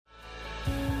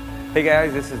Hey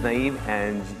guys, this is Naeem,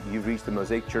 and you've reached the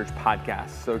Mosaic Church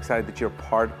podcast. So excited that you're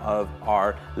part of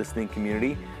our listening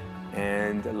community,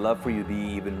 and I'd love for you to be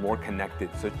even more connected.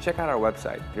 So check out our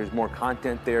website. There's more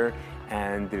content there,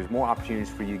 and there's more opportunities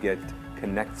for you to get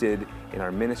connected in our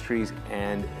ministries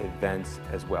and events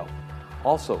as well.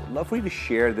 Also, love for you to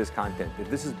share this content. If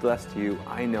this is blessed to you,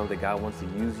 I know that God wants to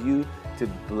use you to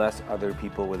bless other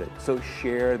people with it. So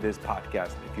share this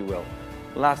podcast, if you will.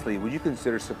 Lastly, would you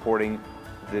consider supporting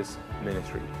this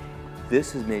ministry?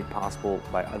 This is made possible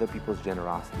by other people's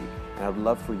generosity, and I'd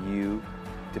love for you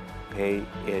to pay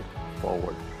it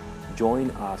forward.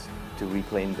 Join us to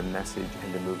reclaim the message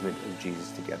and the movement of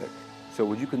Jesus together. So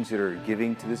would you consider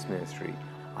giving to this ministry?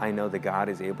 I know that God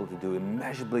is able to do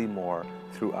immeasurably more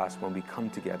through us when we come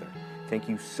together. Thank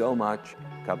you so much.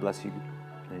 God bless you,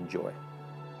 and enjoy.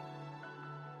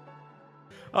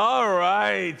 All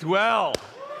right, well,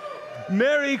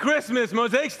 Merry Christmas,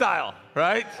 Mosaic style,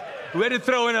 right? We had to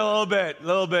throw in a little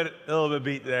bit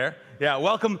beat there. Yeah,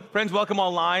 welcome, friends, welcome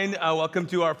online. Welcome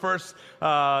to our first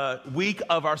week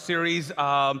of our series.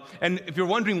 And if you're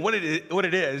wondering what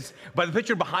it is, by the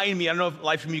picture behind me, I don't know if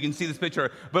live stream you can see this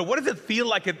picture, but what does it feel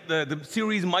like the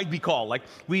series might be called? Like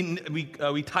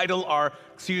we title our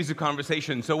series of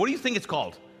conversations. So what do you think it's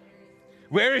called?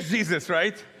 Where is Jesus,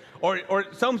 right? Or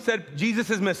some said Jesus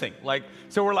is missing.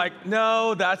 So we're like,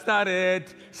 no, that's not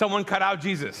it. Someone cut out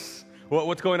Jesus.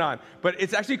 What's going on? But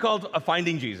it's actually called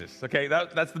Finding Jesus, okay?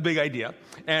 That's the big idea.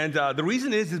 And the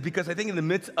reason is because I think in the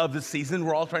midst of the season,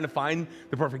 we're all trying to find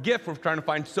the perfect gift. We're trying to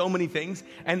find so many things.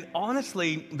 And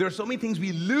honestly, there are so many things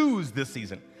we lose this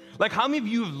season. Like, how many of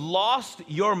you have lost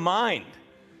your mind?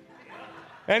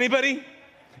 Anybody?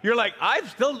 You're like, I'm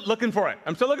still looking for it.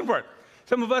 I'm still looking for it.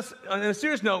 Some of us, on a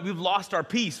serious note, we've lost our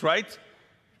peace, right?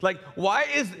 Like, why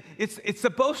is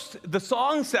the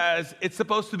song says it's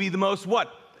supposed to be the most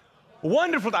what?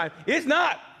 Wonderful time. It's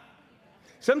not.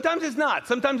 Sometimes it's not.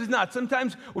 Sometimes it's not.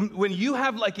 Sometimes when you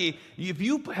have if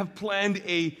you have planned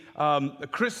a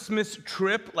Christmas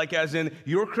trip, like as in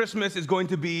your Christmas is going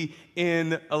to be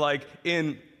in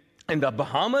the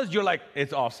Bahamas, you're like,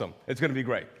 it's awesome. It's going to be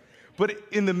great. But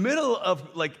in the middle of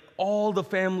all the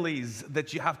families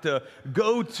that you have to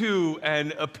go to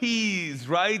and appease,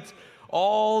 right?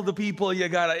 All the people you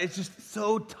gotta, it's just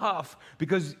so tough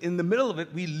because in the middle of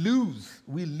it, we lose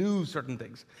certain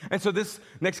things. And so this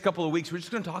next couple of weeks, we're just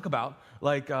gonna talk about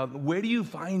where do you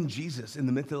find Jesus in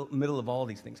the middle of all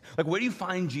these things? Like, where do you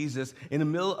find Jesus in the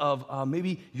middle of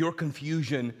maybe your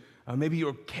confusion, maybe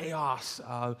your chaos,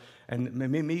 and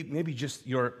maybe just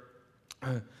your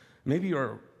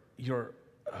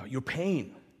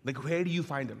pain? Like, where do you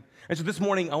find him? And so this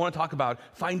morning, I want to talk about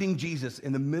finding Jesus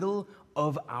in the middle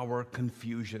of our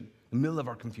confusion. The middle of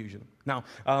our confusion. Now,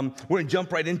 we're going to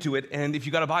jump right into it. And if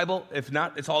you got a Bible, if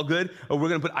not, it's all good. We're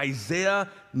going to put Isaiah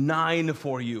 9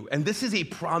 for you. And this is a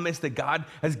promise that God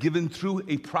has given through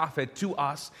a prophet to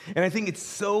us. And I think it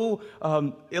so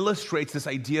illustrates this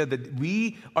idea that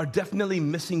we are definitely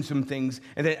missing some things.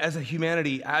 And that as a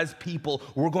humanity, as people,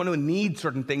 we're going to need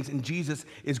certain things. And Jesus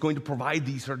is going to provide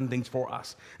these certain things for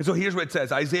us. And so here's what it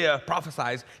says. Isaiah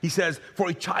prophesies. He says, "For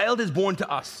a child is born to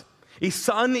us. A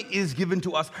son is given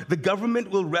to us. The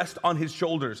government will rest on his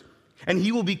shoulders. And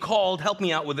he will be called," help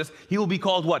me out with this, he will be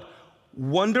called what?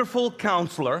 Wonderful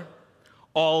Counselor,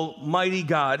 Almighty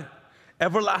God,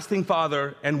 Everlasting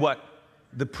Father, and what?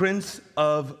 The Prince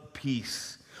of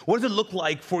Peace. What does it look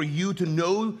like for you to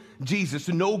know Jesus,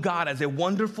 to know God as a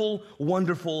wonderful,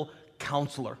 wonderful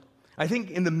counselor? I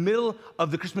think in the middle of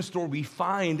the Christmas story, we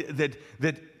find that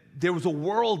there was a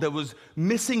world that was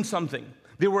missing something.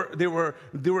 They were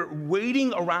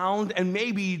waiting around, and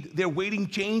maybe their waiting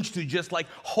changed to just like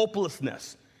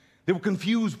hopelessness. They were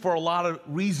confused for a lot of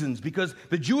reasons because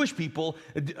the Jewish people,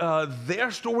 their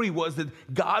story was that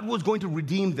God was going to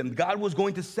redeem them. God was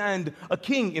going to send a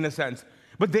king, in a sense.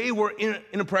 But they were in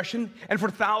oppression, and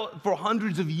for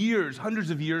hundreds of years,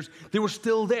 they were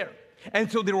still there.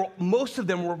 And so most of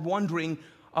them were wondering,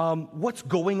 what's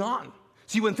going on?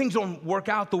 See, when things don't work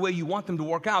out the way you want them to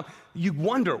work out, you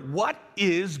wonder, what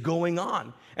is going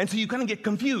on? And so you kind of get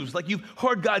confused. Like, you've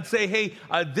heard God say, hey,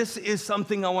 this is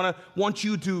something I want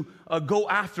you to go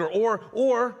after.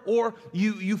 Or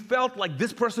you felt like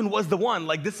this person was the one.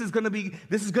 Like, this is going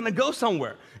to go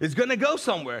somewhere. It's going to go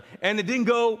somewhere. And it didn't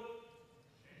go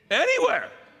anywhere.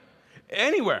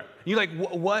 You're like,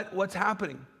 what's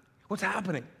happening? What's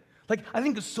happening? Like, I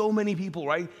think so many people,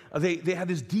 right? They have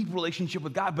this deep relationship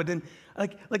with God, but then,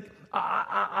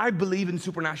 I believe in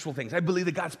supernatural things. I believe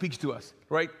that God speaks to us,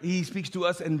 right? He speaks to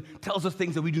us and tells us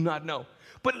things that we do not know.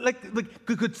 But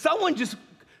could someone just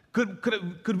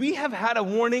could we have had a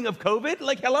warning of COVID?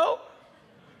 Like, hello?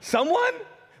 Someone,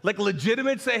 like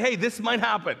legitimate, say, hey, this might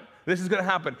happen. This is going to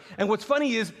happen. And what's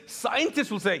funny is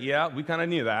scientists will say, yeah, we kind of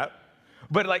knew that.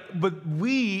 But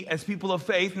we, as people of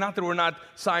faith, not that we're not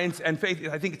science and faith,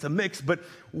 I think it's a mix, but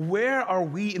where are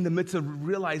we in the midst of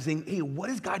realizing, hey, what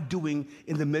is God doing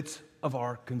in the midst of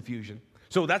our confusion?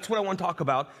 So that's what I want to talk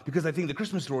about, because I think the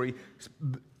Christmas story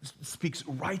speaks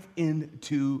right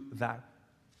into that.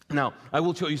 Now, I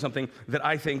will show you something that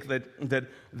I think so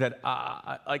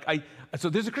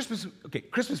there's a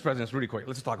Christmas presents really quick.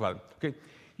 Let's just talk about it, okay?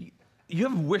 You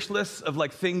have wish lists of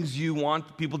like things you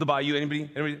want people to buy you,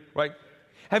 anybody, right?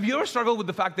 Have you ever struggled with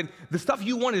the fact that the stuff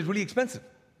you want is really expensive?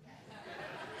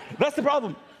 That's the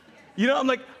problem. You know, I'm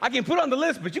like, I can put it on the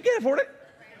list, but you can't afford it.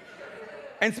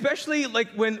 And especially like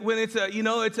when it's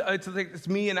it's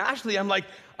me and Ashley, I'm like,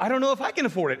 I don't know if I can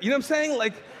afford it. You know what I'm saying?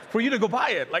 Like for you to go buy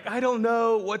it, like I don't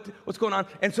know what's going on.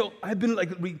 And so I've been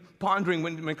like pondering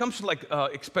when it comes to like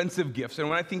expensive gifts. And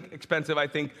when I think expensive, I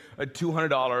think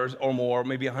 $200 or more,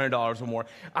 maybe $100 or more.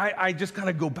 I just kind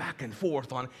of go back and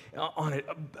forth on it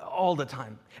all the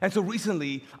time. And so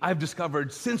recently, I've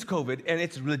discovered since COVID, and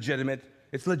it's legitimate.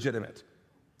 It's legitimate.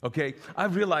 Okay,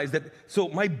 I've realized that, so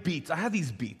my Beats, I have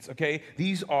these Beats, okay?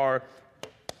 These are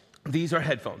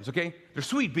headphones, okay? They're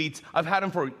sweet Beats. I've had them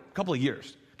for a couple of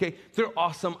years, okay? They're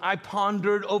awesome. I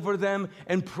pondered over them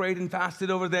and prayed and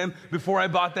fasted over them before I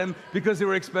bought them because they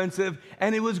were expensive,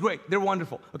 and it was great. They're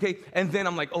wonderful, okay? And then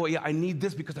I'm like, oh yeah, I need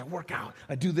this because I work out.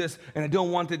 I do this, and I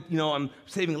don't want it, I'm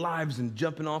saving lives and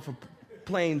jumping off of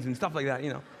planes and stuff like that,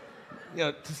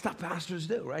 to stuff pastors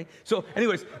do, right? So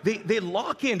anyways, they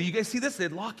lock in. Do you guys see this? They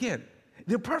lock in.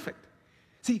 They're perfect.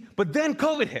 See, but then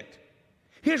COVID hit.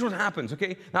 Here's what happens,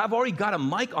 okay? Now I've already got a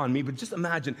mic on me, but just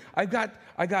imagine, I got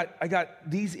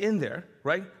these in there,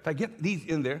 right? If I get these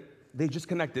in there, they just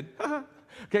connected,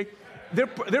 okay?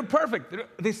 They're perfect.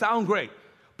 They sound great.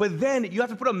 But then you have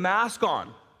to put a mask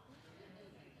on.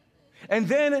 And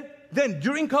then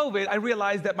during COVID, I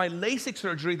realized that my LASIK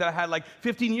surgery that I had like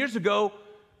 15 years ago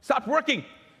stopped working,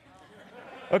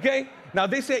 okay? Now,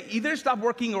 they say either stopped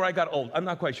working or I got old. I'm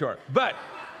not quite sure. But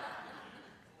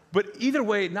either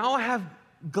way, now I have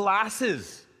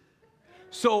glasses.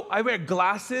 So I wear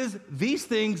glasses, these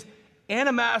things, and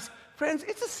a mask. Friends,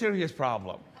 it's a serious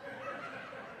problem.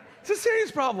 It's a serious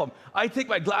problem. I take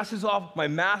my glasses off, my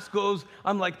mask goes.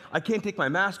 I'm like, I can't take my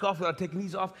mask off without taking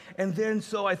these off. And then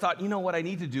so I thought, what I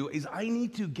need to do is I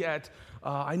need to get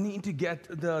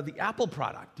the Apple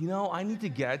product. I need to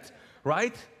get,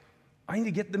 right? I need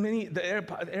to get the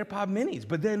AirPod minis.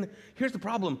 But then here's the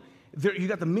problem. You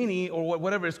got the mini or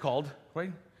whatever it's called,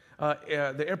 right?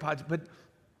 The AirPods,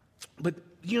 but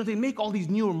they make all these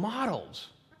newer models,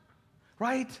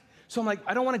 right? So I'm like,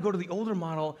 I don't want to go to the older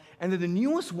model. And then the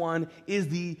newest one is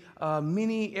the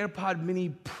AirPod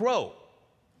Mini Pro.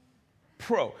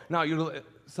 Now,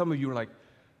 some of you are like,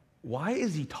 why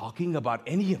is he talking about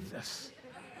any of this?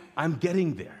 I'm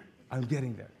getting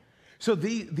there. So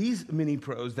these Mini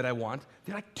Pros that I want,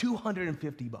 they're like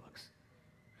 $250.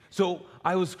 So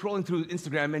I was scrolling through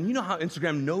Instagram, and you know how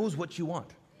Instagram knows what you want.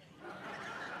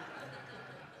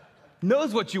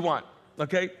 Knows what you want,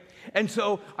 okay? And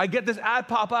so I get this ad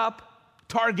pop up,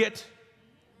 Target,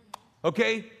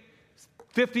 okay?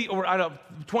 50 or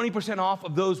 20% off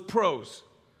of those Pros,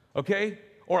 okay?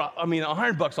 Or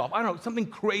 $100 off. I don't know, something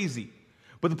crazy.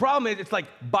 But the problem is, it's like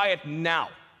buy it now.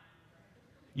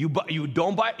 You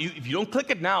don't buy it. If you don't click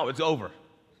it now, it's over.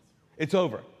 It's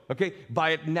over. Okay,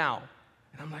 buy it now.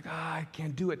 And I'm like, I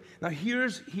can't do it. Now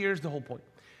here's the whole point.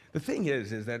 The thing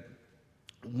is that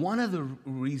one of the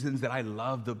reasons that I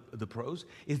love the Pros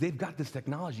is they've got this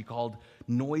technology called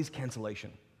noise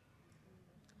cancellation.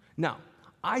 Now,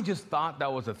 I just thought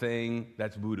that was a thing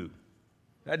that's voodoo.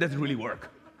 That doesn't really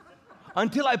work.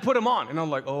 Until I put them on, and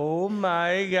I'm like, oh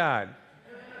my God,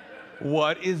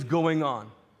 what is going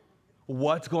on?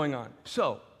 What's going on?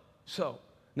 So,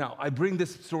 now I bring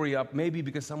this story up maybe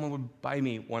because someone would buy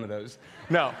me one of those.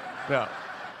 No,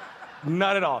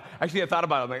 not at all. Actually, I thought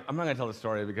about it. I'm like, I'm not going to tell the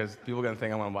story because people are going to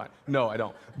think I want to buy it. No, I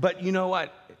don't. But you know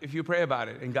what? If you pray about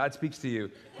it and God speaks to you,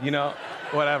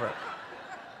 whatever.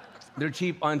 They're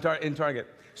cheap in Target.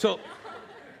 So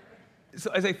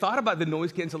as I thought about the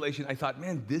noise cancellation, I thought,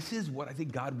 man, this is what I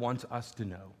think God wants us to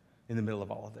know in the middle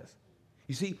of all of this.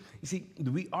 You see,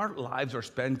 our lives are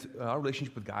spent, our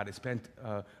relationship with God is spent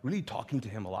really talking to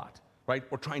Him a lot, right?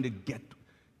 Or trying to get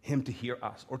Him to hear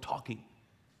us, or talking.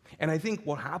 And I think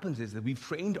what happens is that we've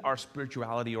trained our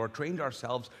spirituality or trained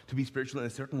ourselves to be spiritual in a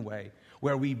certain way,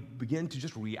 where we begin to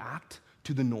just react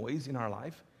to the noise in our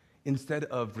life instead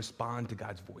of respond to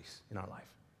God's voice in our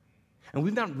life. And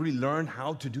we've not really learned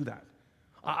how to do that.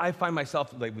 I find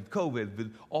myself, like with COVID,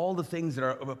 with all the things that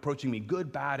are approaching me,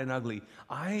 good, bad, and ugly,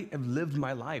 I have lived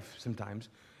my life sometimes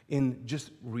in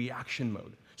just reaction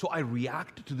mode. So I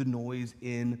react to the noise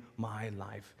in my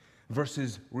life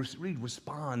versus really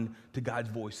respond to God's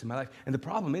voice in my life. And the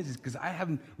problem is because I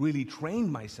haven't really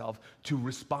trained myself to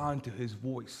respond to his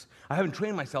voice. I haven't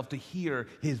trained myself to hear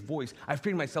his voice. I've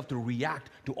trained myself to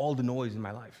react to all the noise in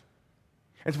my life.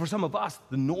 And so for some of us,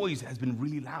 the noise has been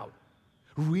really loud.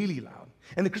 Really loud.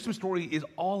 And the Christmas story is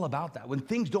all about that. When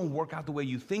things don't work out the way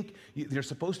you think they're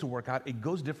supposed to work out, it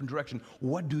goes a different direction.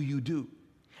 What do you do?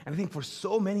 And I think for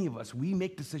so many of us, we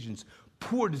make decisions,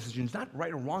 poor decisions, not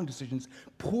right or wrong decisions,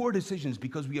 poor decisions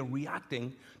because we are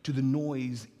reacting to the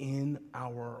noise in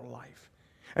our life.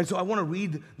 And so I want to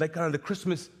read like kind of the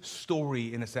Christmas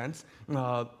story, in a sense,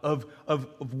 of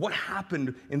what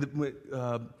happened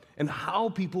and how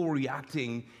people were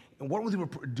reacting and what they were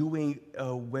doing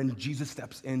when Jesus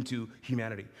steps into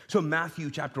humanity. So Matthew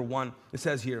chapter 1, it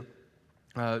says here,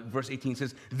 verse 18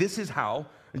 says, "This is how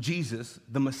Jesus,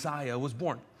 the Messiah, was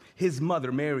born. His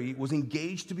mother, Mary, was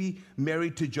engaged to be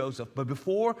married to Joseph. But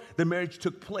before the marriage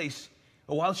took place,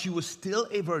 while she was still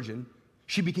a virgin,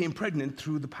 she became pregnant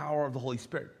through the power of the Holy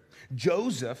Spirit.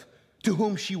 Joseph, to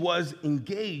whom she was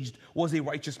engaged, was a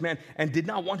righteous man and did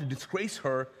not want to disgrace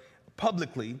her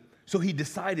publicly, so he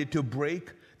decided to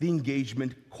break the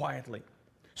engagement quietly."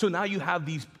 So now you have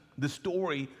the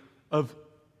story of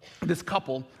this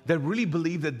couple that really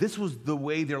believed that this was the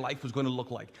way their life was going to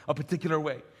look like, a particular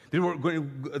way. They were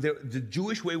going to, the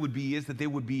Jewish way would be is that they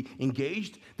would be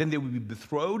engaged, then they would be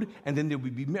betrothed, and then there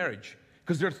would be marriage.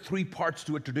 Because there are three parts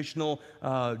to a traditional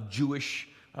Jewish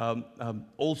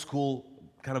old school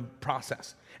kind of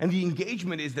process. And the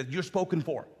engagement is that you're spoken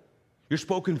for. You're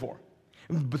spoken for.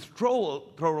 And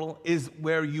betrothal is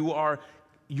where you're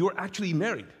actually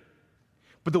married.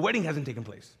 But the wedding hasn't taken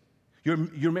place.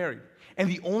 You're married. And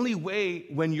the only way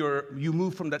when you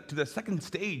move from that to the second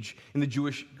stage in the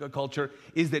Jewish culture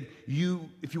is that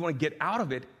if you want to get out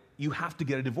of it, you have to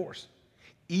get a divorce.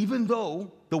 Even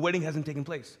though the wedding hasn't taken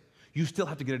place, you still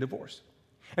have to get a divorce.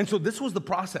 And so this was the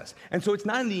process. And so it's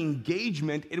not in the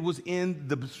engagement, it was in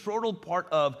the betrothal part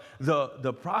of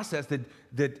the process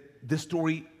that this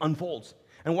story unfolds.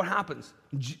 And what happens?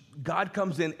 God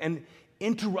comes in and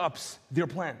interrupts their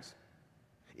plans.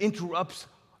 Interrupts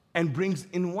and brings,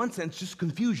 in one sense, just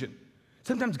confusion.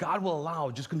 Sometimes God will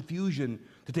allow just confusion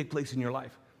to take place in your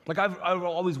life. Like I've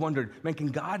always wondered, man, can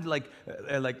God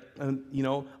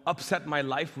upset my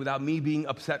life without me being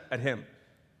upset at him?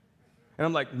 And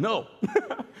I'm like, no.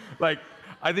 Like,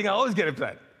 I think I always get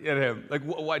upset at him. Like,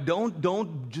 why? Don't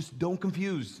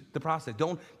confuse the process.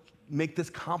 Don't make this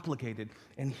complicated.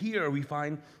 And here we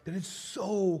find that it's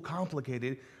so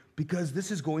complicated because this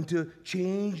is going to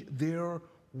change their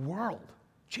world.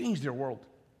 Change their world.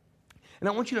 And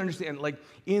I want you to understand, like,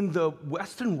 in the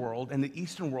Western world and the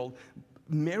Eastern world,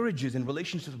 marriages and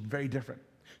relationships are very different.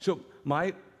 So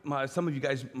some of you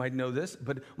guys might know this,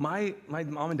 but my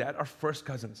mom and dad are first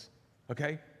cousins,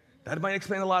 okay? That might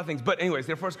explain a lot of things, but anyways,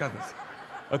 they're first cousins,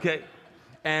 okay?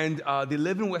 And they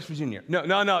live in West Virginia.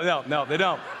 No, they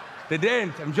don't. They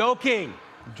didn't. I'm joking.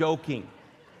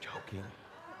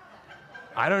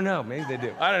 I don't know. Maybe they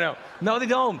do. I don't know. No, they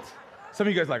don't. Some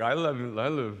of you guys are like, I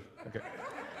live. Okay.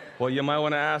 Well, you might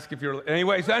want to ask if you're,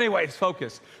 anyways,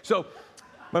 focus. So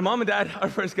my mom and dad are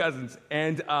first cousins,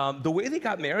 and the way they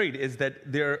got married is that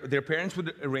their parents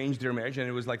would arrange their marriage, and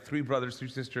it was like 3 brothers, 3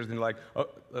 sisters, and like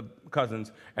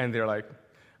cousins, and they're like,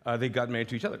 they got married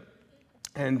to each other.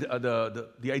 And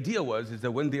the idea is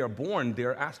that when they are born, they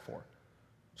are asked for.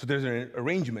 So there's an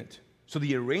arrangement. So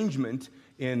the arrangement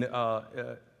in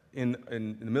the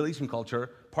Middle Eastern culture,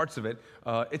 parts of it,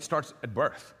 it starts at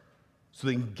birth. So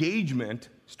the engagement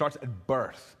starts at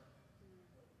birth.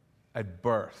 At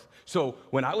birth. So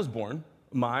when I was born,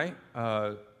 my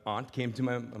aunt came to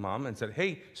my mom and said,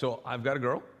 "Hey, so I've got a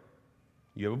girl,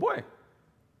 you have a boy.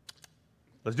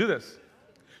 Let's do this."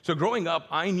 So growing up,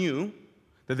 I knew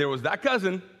that there was that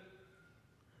cousin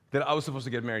that I was supposed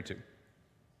to get married to.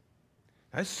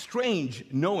 That's strange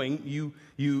knowing you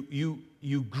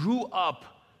grew up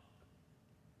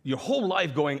your whole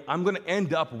life going, I'm going to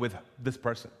end up with this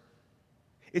person.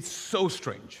 It's so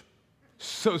strange.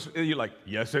 So you're like,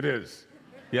 yes, it is.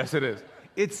 Yes, it is.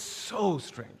 It's so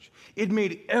strange. It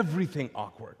made everything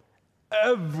awkward.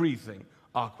 Everything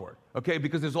awkward. Okay?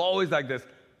 Because there's always like this,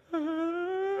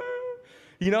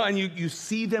 and you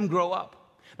see them grow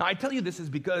up. Now, I tell you this is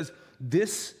because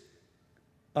this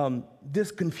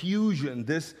confusion,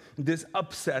 this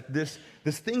upset, this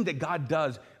thing that God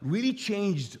does really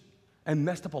changed and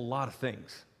messed up a lot of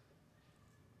things.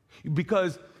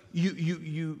 Because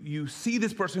you see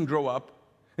this person grow up,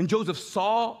 and Joseph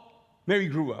saw Mary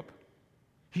grew up.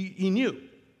 He knew.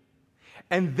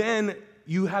 And then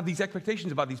you have these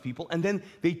expectations about these people, and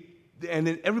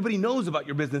then everybody knows about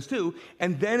your business too,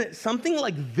 and then something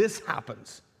like this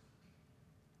happens.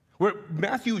 Where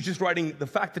Matthew is just writing the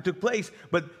fact that took place,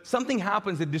 but something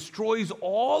happens that destroys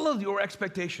all of your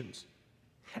expectations.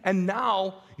 And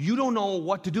now you don't know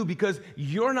what to do because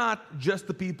you're not just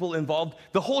the people involved,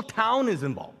 the whole town is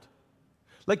involved.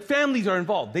 Like families are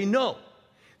involved, they know.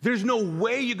 There's no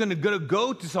way you're gonna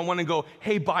go to someone and go,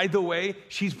 hey, by the way,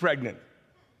 she's pregnant.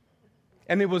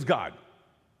 And it was God.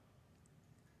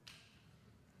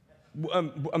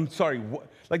 I'm sorry,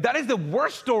 like that is the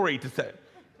worst story to say,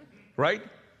 right?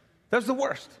 That's the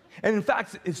worst. And in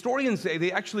fact, historians say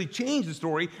they actually changed the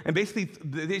story, and basically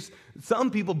some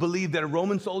people believe that a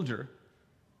Roman soldier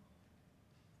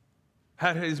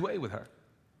had his way with her.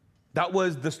 That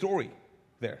was the story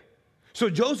there. So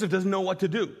Joseph doesn't know what to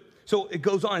do. So it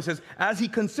goes on, it says, as he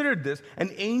considered this,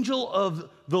 an angel of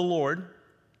the Lord,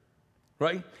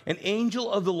 right? An angel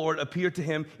of the Lord appeared to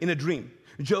him in a dream.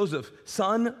 Joseph,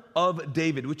 son of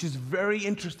David, which is very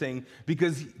interesting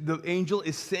because the angel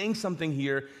is saying something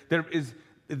here.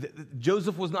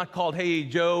 Joseph was not called, hey,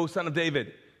 Joe, son of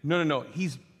David. No.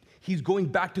 He's going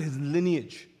back to his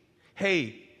lineage.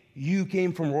 Hey, you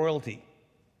came from royalty.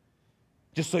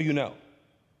 Just so you know.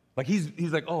 Like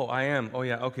he's like, oh, I am. Oh,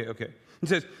 yeah, okay. He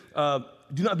says,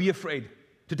 do not be afraid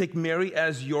to take Mary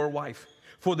as your wife.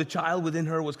 For the child within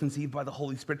her was conceived by the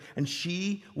Holy Spirit, and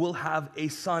she will have a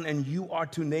son, and you are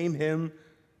to name him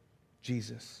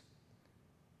Jesus,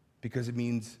 because it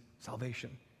means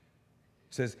salvation.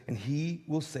 It says, and he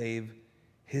will save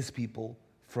his people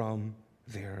from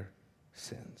their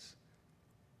sins.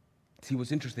 See,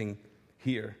 what's interesting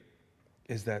here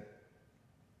is that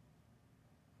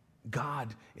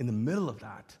God, in the middle of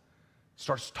that,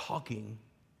 starts talking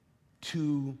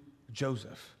to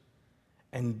Joseph.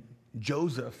 And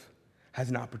Joseph has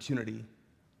an opportunity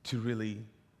to really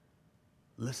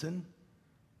listen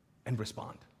and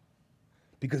respond.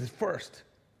 Because at first,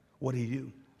 what did he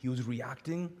do? He was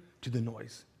reacting to the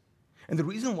noise. And the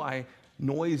reason why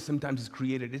noise sometimes is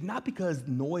created is not because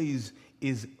noise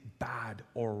is bad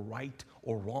or right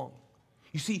or wrong.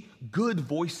 You see, good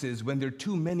voices, when there are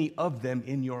too many of them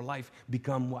in your life,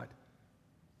 become what?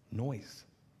 Noise.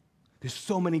 There's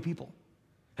so many people.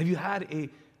 Have you had a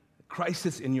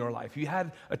crisis in your life? You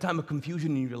had a time of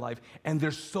confusion in your life, and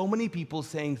there's so many people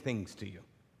saying things to you,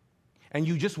 and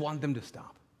you just want them to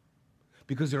stop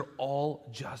because they're all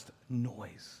just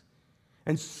noise.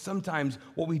 And sometimes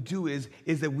what we do is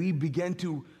that we begin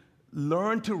to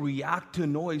learn to react to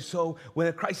noise. So when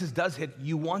a crisis does hit,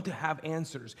 you want to have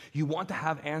answers. You want to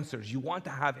have answers. You want to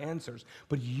have answers.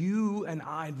 But you and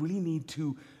I really need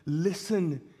to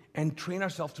listen and train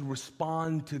ourselves to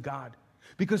respond to God.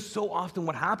 Because so often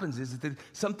what happens is that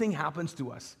something happens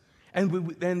to us.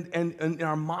 And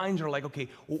our minds are like, okay,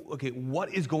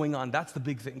 what is going on? That's the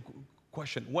big thing.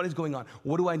 Question. What is going on?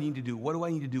 What do I need to do? What do I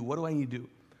need to do? What do I need to do?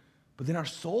 But then our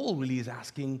soul really is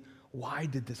asking, why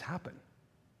did this happen?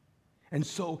 And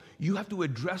so you have to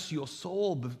address your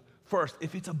soul first.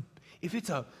 If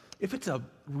it's a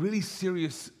really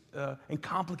serious and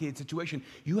complicated situation,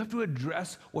 you have to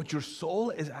address what your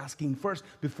soul is asking first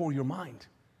before your mind.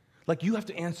 Like you have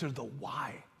to answer the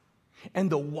why. And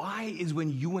the why is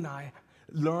when you and I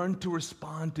learn to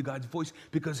respond to God's voice,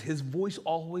 because his voice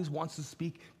always wants to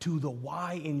speak to the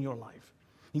why in your life.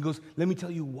 He goes, let me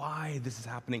tell you why this is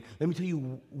happening. Let me tell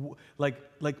you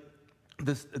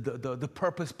the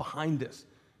purpose behind this.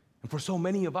 And for so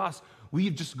many of us, we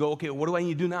just go, okay, what do I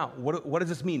need to do now? What does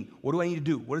this mean? What do I need to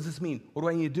do? What does this mean? What do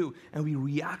I need to do? And we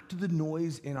react to the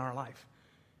noise in our life.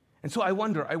 And so I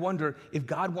wonder if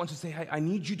God wants to say, hey, I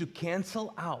need you to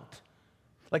cancel out,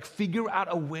 like figure out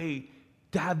a way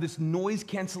to have this noise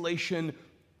cancellation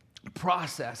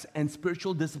process and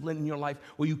spiritual discipline in your life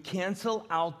where you cancel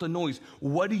out the noise.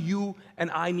 What do you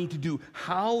and I need to do?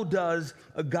 How does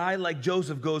a guy like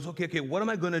Joseph goes, okay, what am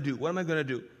I going to do? What am I going to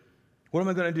do? What am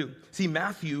I going to do? See,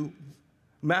 Matthew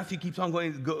keeps on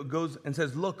going, goes and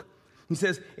says, look, he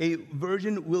says, a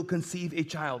virgin will conceive a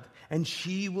child, and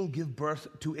she will give birth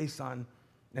to a son,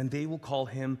 and they will call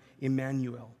him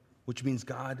Emmanuel, which means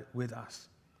God with us.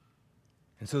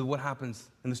 And so what happens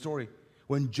in the story?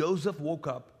 When Joseph woke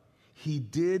up, he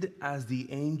did as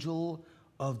the angel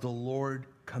of the Lord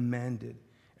commanded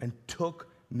and took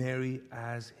Mary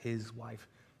as his wife.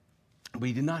 But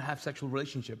he did not have sexual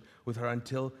relationship with her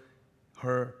until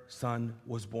her son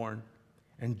was born.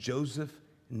 And Joseph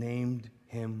named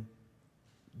him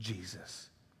Jesus.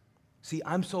 See,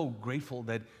 I'm so grateful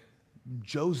that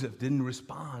Joseph didn't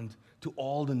respond to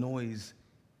all the noise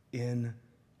in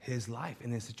his life,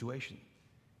 in his situation.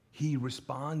 He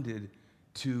responded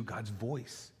to God's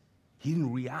voice. He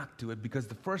didn't react to it because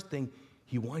the first thing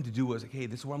he wanted to do was, okay,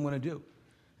 this is what I'm going to do.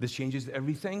 This changes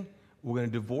everything. We're going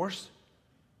to divorce,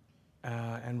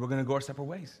 and we're going to go our separate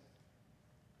ways.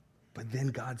 But then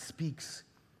God speaks,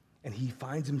 and he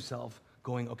finds himself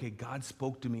going, okay, God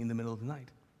spoke to me in the middle of the night.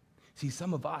 See,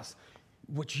 some of us,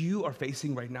 what you are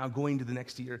facing right now going to the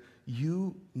next year,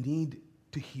 you need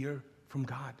to hear from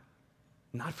God.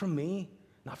 Not from me,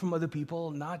 not from other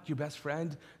people, not your best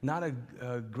friend, not a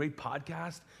great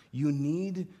podcast. You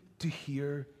need to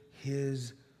hear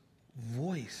his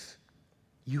voice.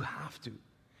 You have to.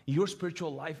 Your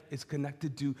spiritual life is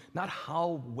connected to not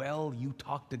how well you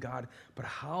talk to God, but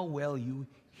how well you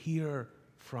hear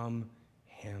from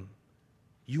him.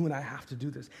 You and I have to do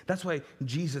this. That's why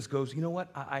Jesus goes, you know what?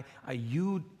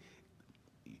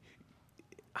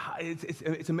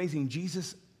 It's amazing.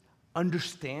 Jesus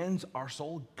understands our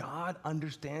soul. God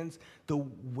understands the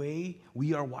way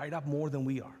we are wired up more than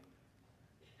we are.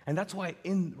 And that's why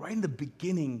right in the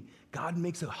beginning, God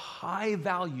makes a high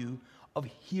value of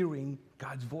hearing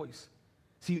God's voice.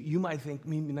 See, you might think,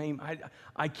 Naeem,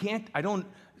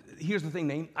 here's the thing,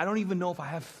 Naeem, I don't even know if I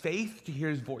have faith to hear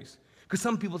his voice. Because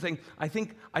some people think,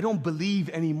 I don't believe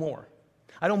anymore.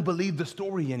 I don't believe the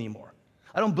story anymore.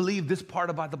 I don't believe this part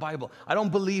about the Bible. I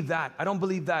don't believe that. I don't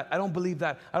believe that. I don't believe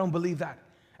that. I don't believe that.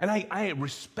 And I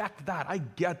respect that. I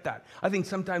get that. I think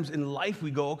sometimes in life we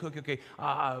go, okay,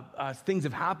 things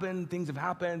have happened,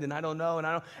 and I don't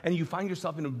know, and you find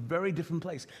yourself in a very different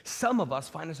place. Some of us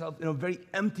find ourselves in a very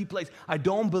empty place. I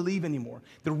don't believe anymore.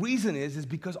 The reason is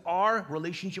because our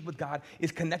relationship with God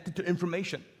is connected to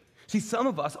information. See, some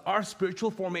of us, our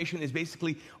spiritual formation is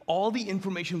basically all the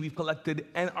information we've collected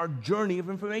and our journey of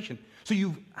information. So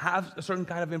you have a certain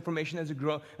kind of information as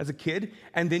a kid,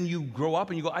 and then you grow up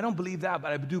and you go, I don't believe that,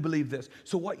 but I do believe this.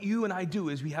 So what you and I do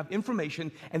is we have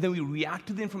information, and then we react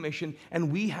to the information,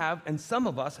 and some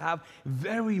of us have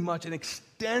very much an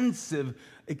extensive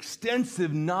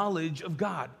knowledge of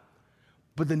God.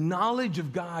 But the knowledge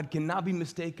of God cannot be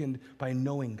mistaken by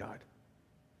knowing God.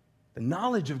 The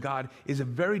knowledge of God is a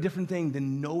very different thing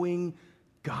than knowing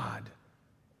God.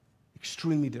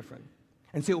 Extremely different.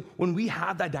 And so when we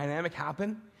have that dynamic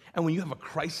happen, and when you have a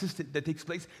crisis that takes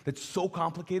place that's so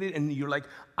complicated, and you're like,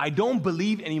 I don't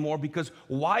believe anymore because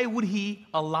why would he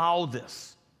allow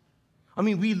this? I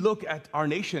mean, we look at our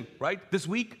nation, right, this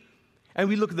week, and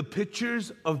we look at the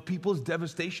pictures of people's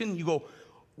devastation. You go,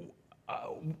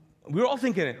 we're all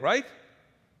thinking it, right?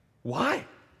 Why?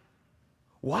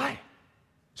 Why?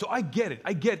 So I get it.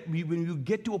 I get when you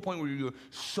get to a point where you're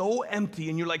so empty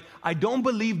and you're like, I don't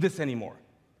believe this anymore.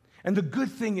 And the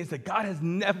good thing is that God has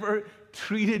never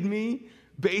treated me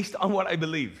based on what I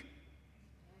believe.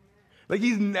 Like,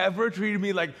 he's never treated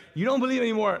me like, you don't believe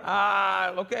anymore.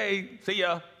 Okay, see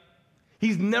ya.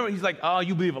 He's like, oh,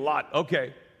 you believe a lot.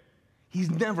 Okay.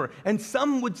 He's never. And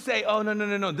some would say, oh,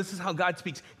 no. This is how God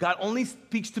speaks. God only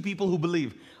speaks to people who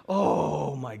believe.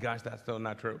 Oh my gosh, that's so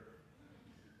not true.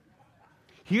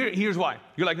 Here's why.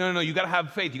 You're like, no, you got to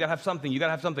have faith. You got to have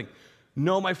something.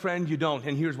 No, my friend, you don't.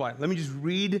 And here's why. Let me just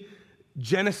read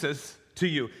Genesis to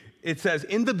you. It says,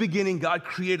 in the beginning, God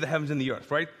created the heavens and the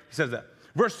earth, right? He says that.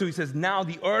 Verse 2, he says, now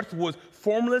the earth was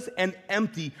formless and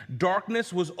empty.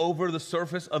 Darkness was over the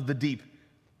surface of the deep.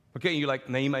 Okay, and you're like,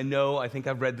 Naeem, I think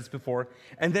I've read this before.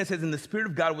 And then it says, and the Spirit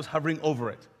of God was hovering over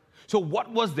it. So what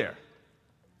was there?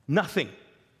 Nothing.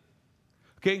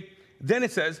 Okay, then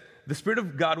it says, the Spirit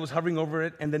of God was hovering over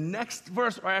it, and the next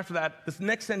verse right after that, this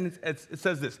next sentence, it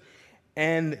says this,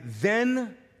 and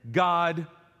then God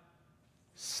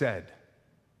said.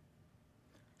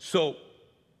 So,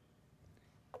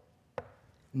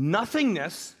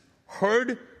 nothingness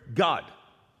heard God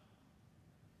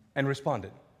and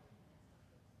responded.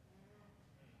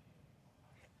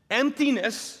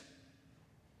 Emptiness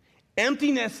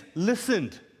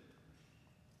listened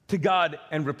to God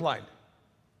and replied.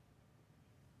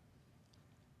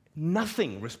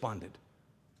 Nothing responded.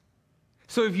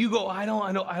 So if you go, I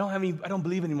don't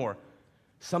believe anymore.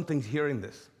 Something's hearing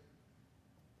this.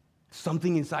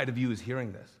 Something inside of you is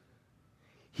hearing this.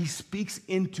 He speaks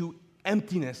into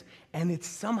emptiness, and it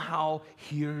somehow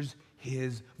hears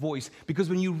his voice. Because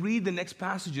when you read the next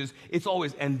passages, it's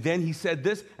always, and then he said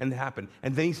this, and it happened.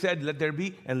 And then he said, let there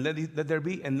be, and let there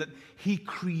be, and he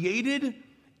created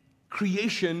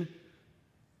creation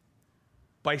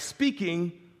by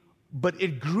speaking, but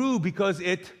it grew because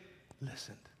it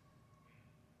listened.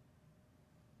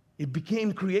 It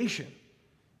became creation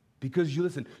because you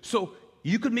listened. So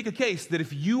you could make a case that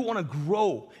if you want to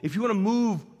grow, if you want to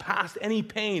move past any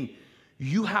pain,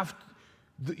 you have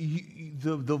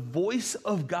the voice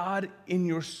of God in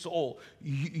your soul.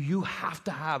 You have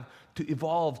to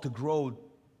evolve, to grow,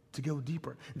 to go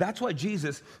deeper. That's why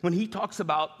Jesus, when he talks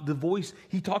about the voice,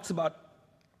 he talks about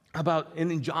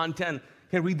in John 10.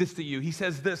 Can I read this to you? He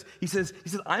says this. He says,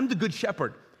 I'm the good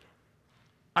shepherd.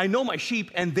 I know my sheep,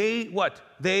 and they what?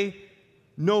 They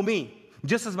know me.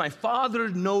 Just as my Father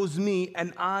knows me,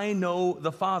 and I know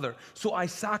the Father. So I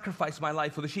sacrifice my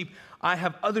life for the sheep. I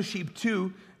have other sheep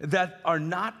too that are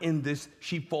not in this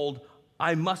sheepfold.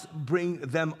 I must bring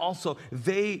them also.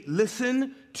 They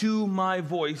listen to my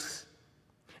voice,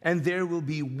 and there will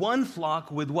be one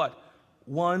flock with what?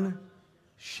 One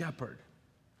shepherd.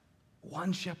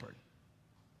 One shepherd.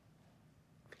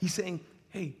 He's saying,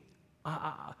 hey,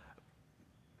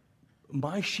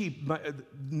 my sheep,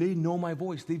 they know my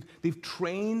voice. They've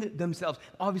trained themselves.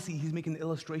 Obviously, he's making an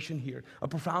illustration here, a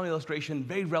profound illustration,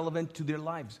 very relevant to their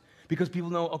lives. Because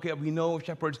people know, okay, we know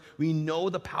shepherds, we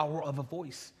know the power of a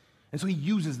voice. And so he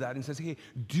uses that and says, hey,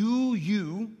 do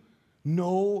you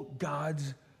know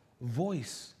God's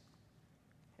voice?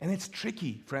 And it's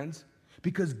tricky, friends,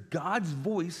 because God's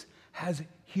voice has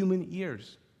human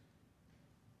ears.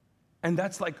 And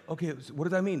that's like, okay, so what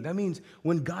does that mean? That means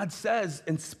when God says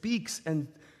and speaks and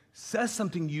says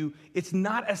something to you, it's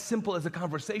not as simple as a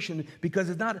conversation, because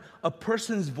it's not a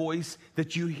person's voice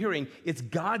that you're hearing. It's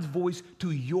God's voice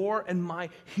to your and my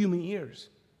human ears.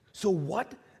 So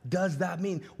what does that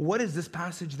mean? What is this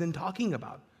passage then talking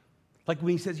about? Like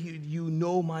when he says, you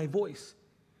know my voice.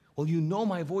 Well, you know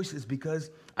my voice is because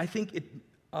I think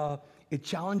it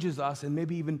challenges us and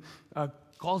maybe even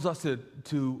calls us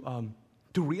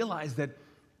to realize that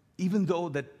even though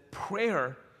that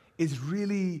prayer is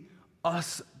really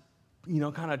us,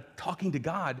 kind of talking to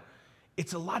God,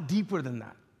 it's a lot deeper than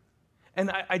that.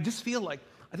 And I just feel like,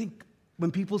 I think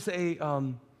when people say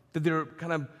that they're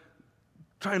kind of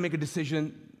trying to make a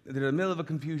decision, they're in the middle of a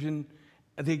confusion,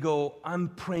 they go, I'm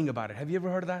praying about it. Have you ever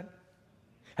heard of that?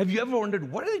 Have you ever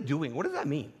wondered, what are they doing? What does that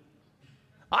mean?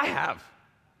 I have.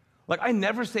 Like, I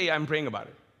never say I'm praying about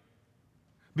it.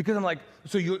 Because I'm like,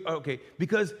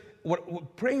 because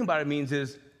what praying about it means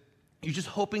is you're just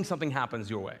hoping something happens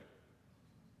your way,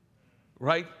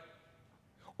 right?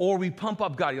 Or we pump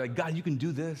up God. You're like, God, you can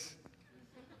do this.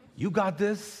 You got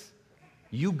this.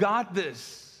 You got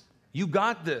this. You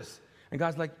got this. And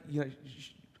God's like,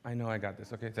 I know I got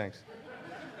this. Okay, thanks.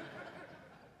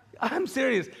 I'm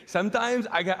serious. Sometimes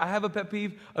I have a pet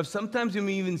peeve of sometimes you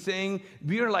even saying,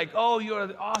 we are like, oh,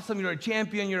 you're awesome, you're a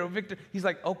champion, you're a victor. He's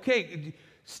like, okay,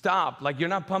 stop. Like, you're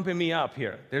not pumping me up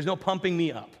here. There's no pumping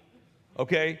me up,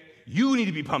 okay? You need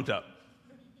to be pumped up,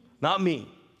 not me,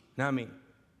 not me.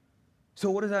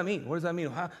 So what does that mean? What does that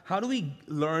mean? How do we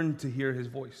learn to hear his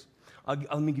voice?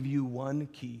 Let me give you one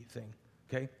key thing,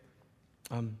 okay?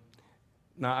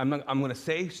 Now, I'm going to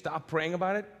say stop praying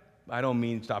about it. I don't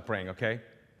mean stop praying, okay?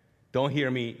 Don't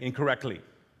hear me incorrectly.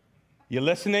 You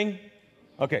listening?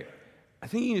 Okay. I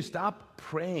think you need to stop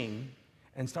praying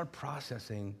and start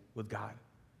processing with God.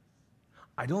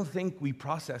 I don't think we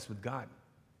process with God.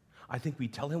 I think we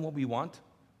tell him what we want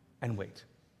and wait.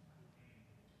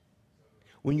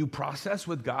 When you process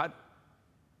with God,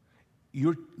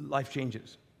 your life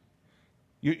changes.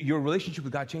 Your relationship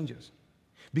with God changes.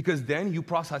 Because then you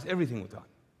process everything with God.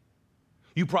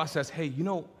 You process, hey,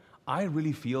 I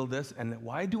really feel this, and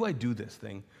why do I do this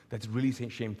thing that's really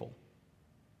shameful?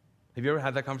 Have you ever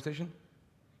had that conversation?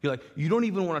 You're like, you don't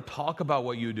even want to talk about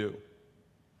what you do.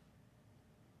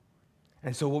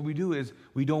 And so what we do is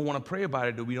we don't want to pray about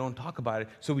it, or we don't talk about it,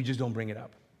 so we just don't bring it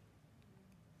up.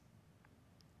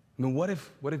 I mean, what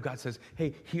if God says,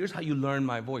 hey, here's how you learn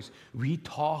my voice. We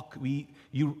talk,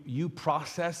 you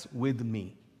process with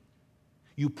me.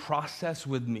 You process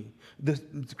with me. The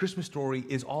Christmas story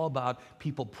is all about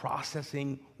people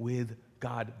processing with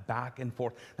God back and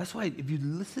forth. That's why if you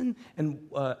listen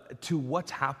to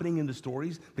what's happening in the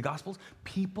stories, the Gospels,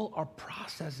 people are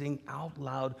processing out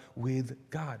loud with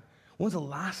God. When's the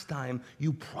last time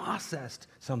you processed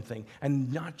something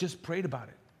and not just prayed about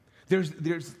it?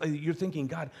 You're thinking,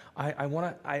 God,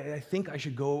 I think I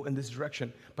should go in this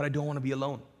direction, but I don't want to be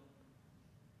alone.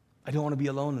 I don't want to be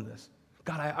alone in this.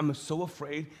 God, I'm so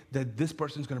afraid that this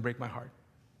person's going to break my heart.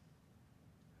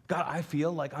 God, I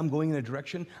feel like I'm going in a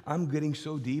direction, I'm getting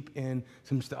so deep in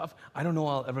some stuff, I don't know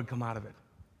I'll ever come out of it.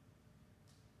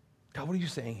 God, what are you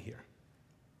saying here?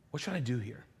 What should I do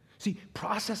here? See,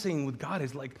 processing with God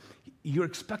is like you're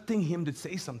expecting him to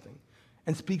say something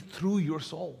and speak through your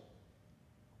soul.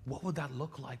 What would that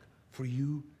look like for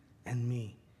you and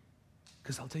me?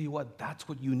 Because I'll tell you what, that's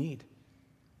what you need.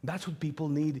 That's what people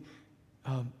need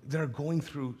that are going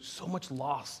through so much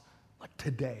loss, like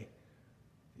today.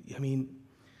 I mean,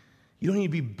 you don't need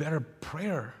to be better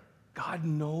prayer. God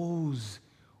knows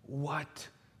what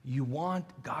you want.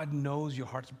 God knows your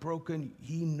heart's broken.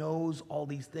 He knows all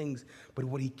these things. But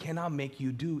what he cannot make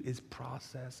you do is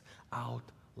process out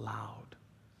loud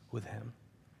with him.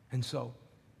 And so,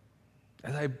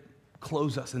 as I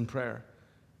close us in prayer,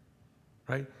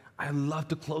 right, I love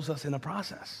to close us in a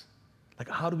process. Like,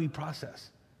 how do we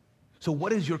process? So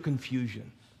what is your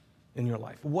confusion in your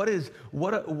life? What are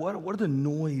the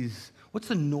noise? What's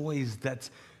the noise that's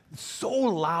so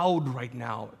loud right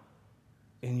now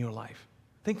in your life?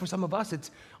 I think for some of us,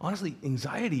 it's honestly,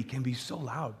 anxiety can be so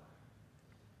loud.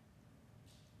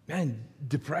 Man,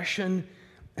 depression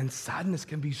and sadness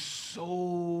can be so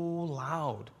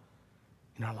loud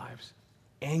in our lives.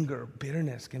 Anger,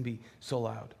 bitterness can be so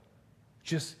loud.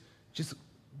 Just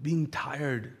being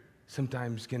tired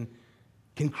sometimes can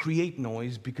create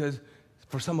noise, because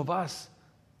for some of us,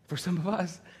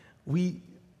 we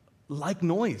like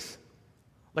noise.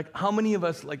 Like, how many of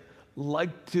us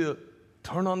like to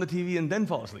turn on the TV and then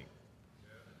fall asleep?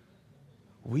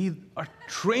 We are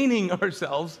training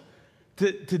ourselves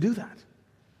to do that.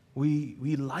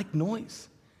 We like noise.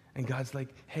 And God's like,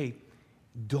 hey,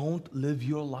 don't live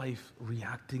your life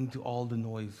reacting to all the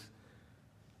noise.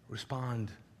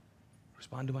 Respond.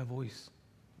 Respond to my voice.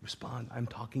 Respond. I'm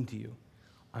talking to you.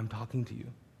 I'm talking to you.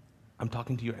 I'm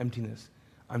talking to your emptiness.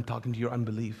 I'm talking to your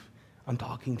unbelief. I'm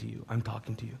talking to you. I'm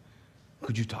talking to you.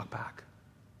 Could you talk back?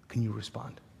 Can you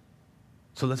respond?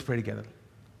 So let's pray together.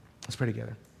 Let's pray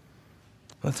together.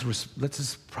 Let's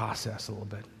just process a little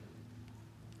bit.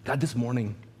 God, this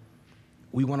morning,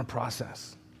 we want to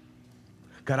process.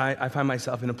 God, I find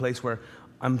myself in a place where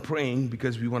I'm praying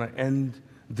because we want to end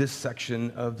this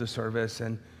section of the service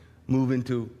and move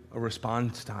into a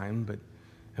response time,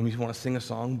 and we want to sing a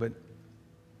song, but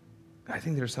I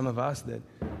think there's some of us that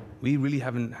we really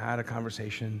haven't had a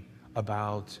conversation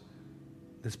about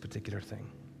this particular thing.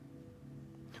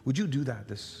 Would you do that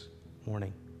this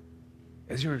morning?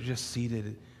 As you're just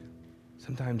seated,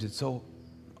 sometimes it's so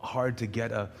hard to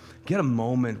get a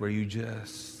moment where you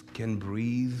just can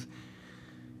breathe,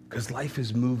 because life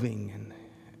is moving and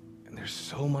there's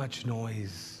so much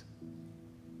noise.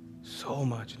 So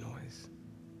much noise.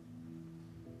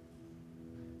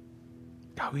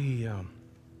 God, we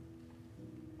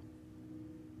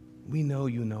know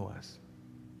you know us.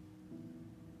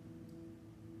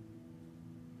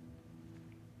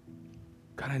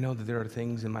 God, I know that there are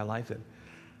things in my life that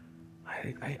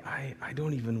I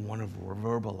don't even want to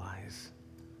verbalize.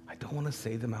 I don't want to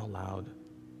say them out loud.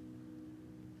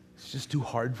 It's just too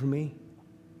hard for me.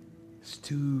 It's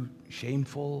too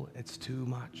shameful. It's too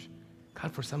much.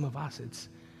 God, for some of us, it's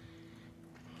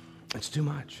too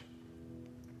much.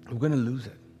 We're going to lose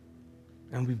it.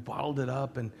 And we've bottled it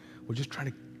up, and we're just trying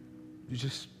to,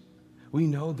 we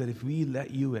know that if we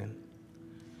let you in,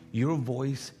 your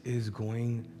voice is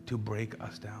going to break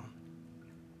us down.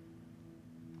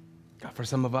 God, for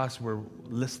some of us, we're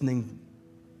listening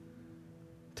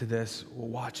to this, we're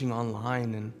watching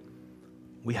online, and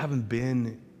we haven't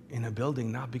been in a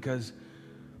building, not because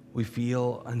we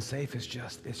feel unsafe. It's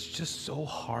just so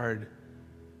hard,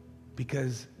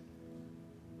 because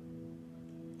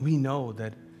we know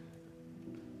that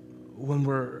when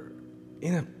we're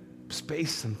in a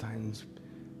space, sometimes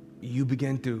you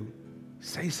begin to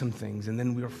say some things, and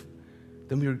then we're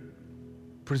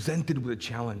presented with a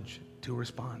challenge to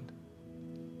respond,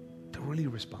 to really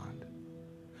respond.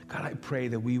 God, I pray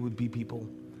that we would be people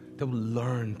that would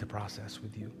learn to process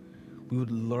with you. We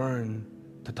would learn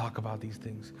to talk about these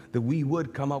things, that we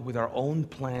would come up with our own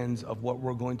plans of what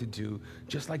we're going to do,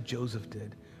 just like Joseph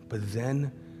did. But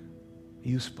then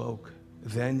you spoke,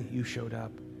 then you showed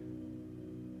up.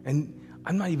 And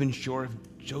I'm not even sure if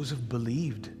Joseph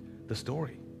believed the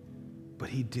story, but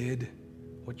he did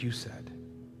what you said.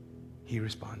 He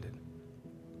responded.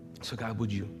 So God,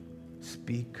 would you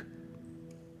speak,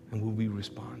 and will we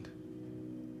respond?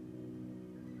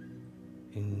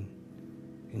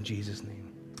 In Jesus'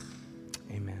 name,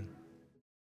 amen.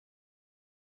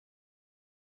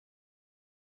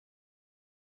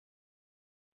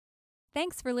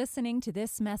 Thanks for listening to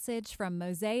this message from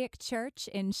Mosaic Church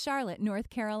in Charlotte, North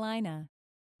Carolina.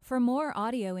 For more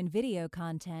audio and video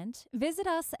content, visit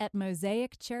us at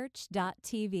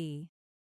mosaicchurch.tv.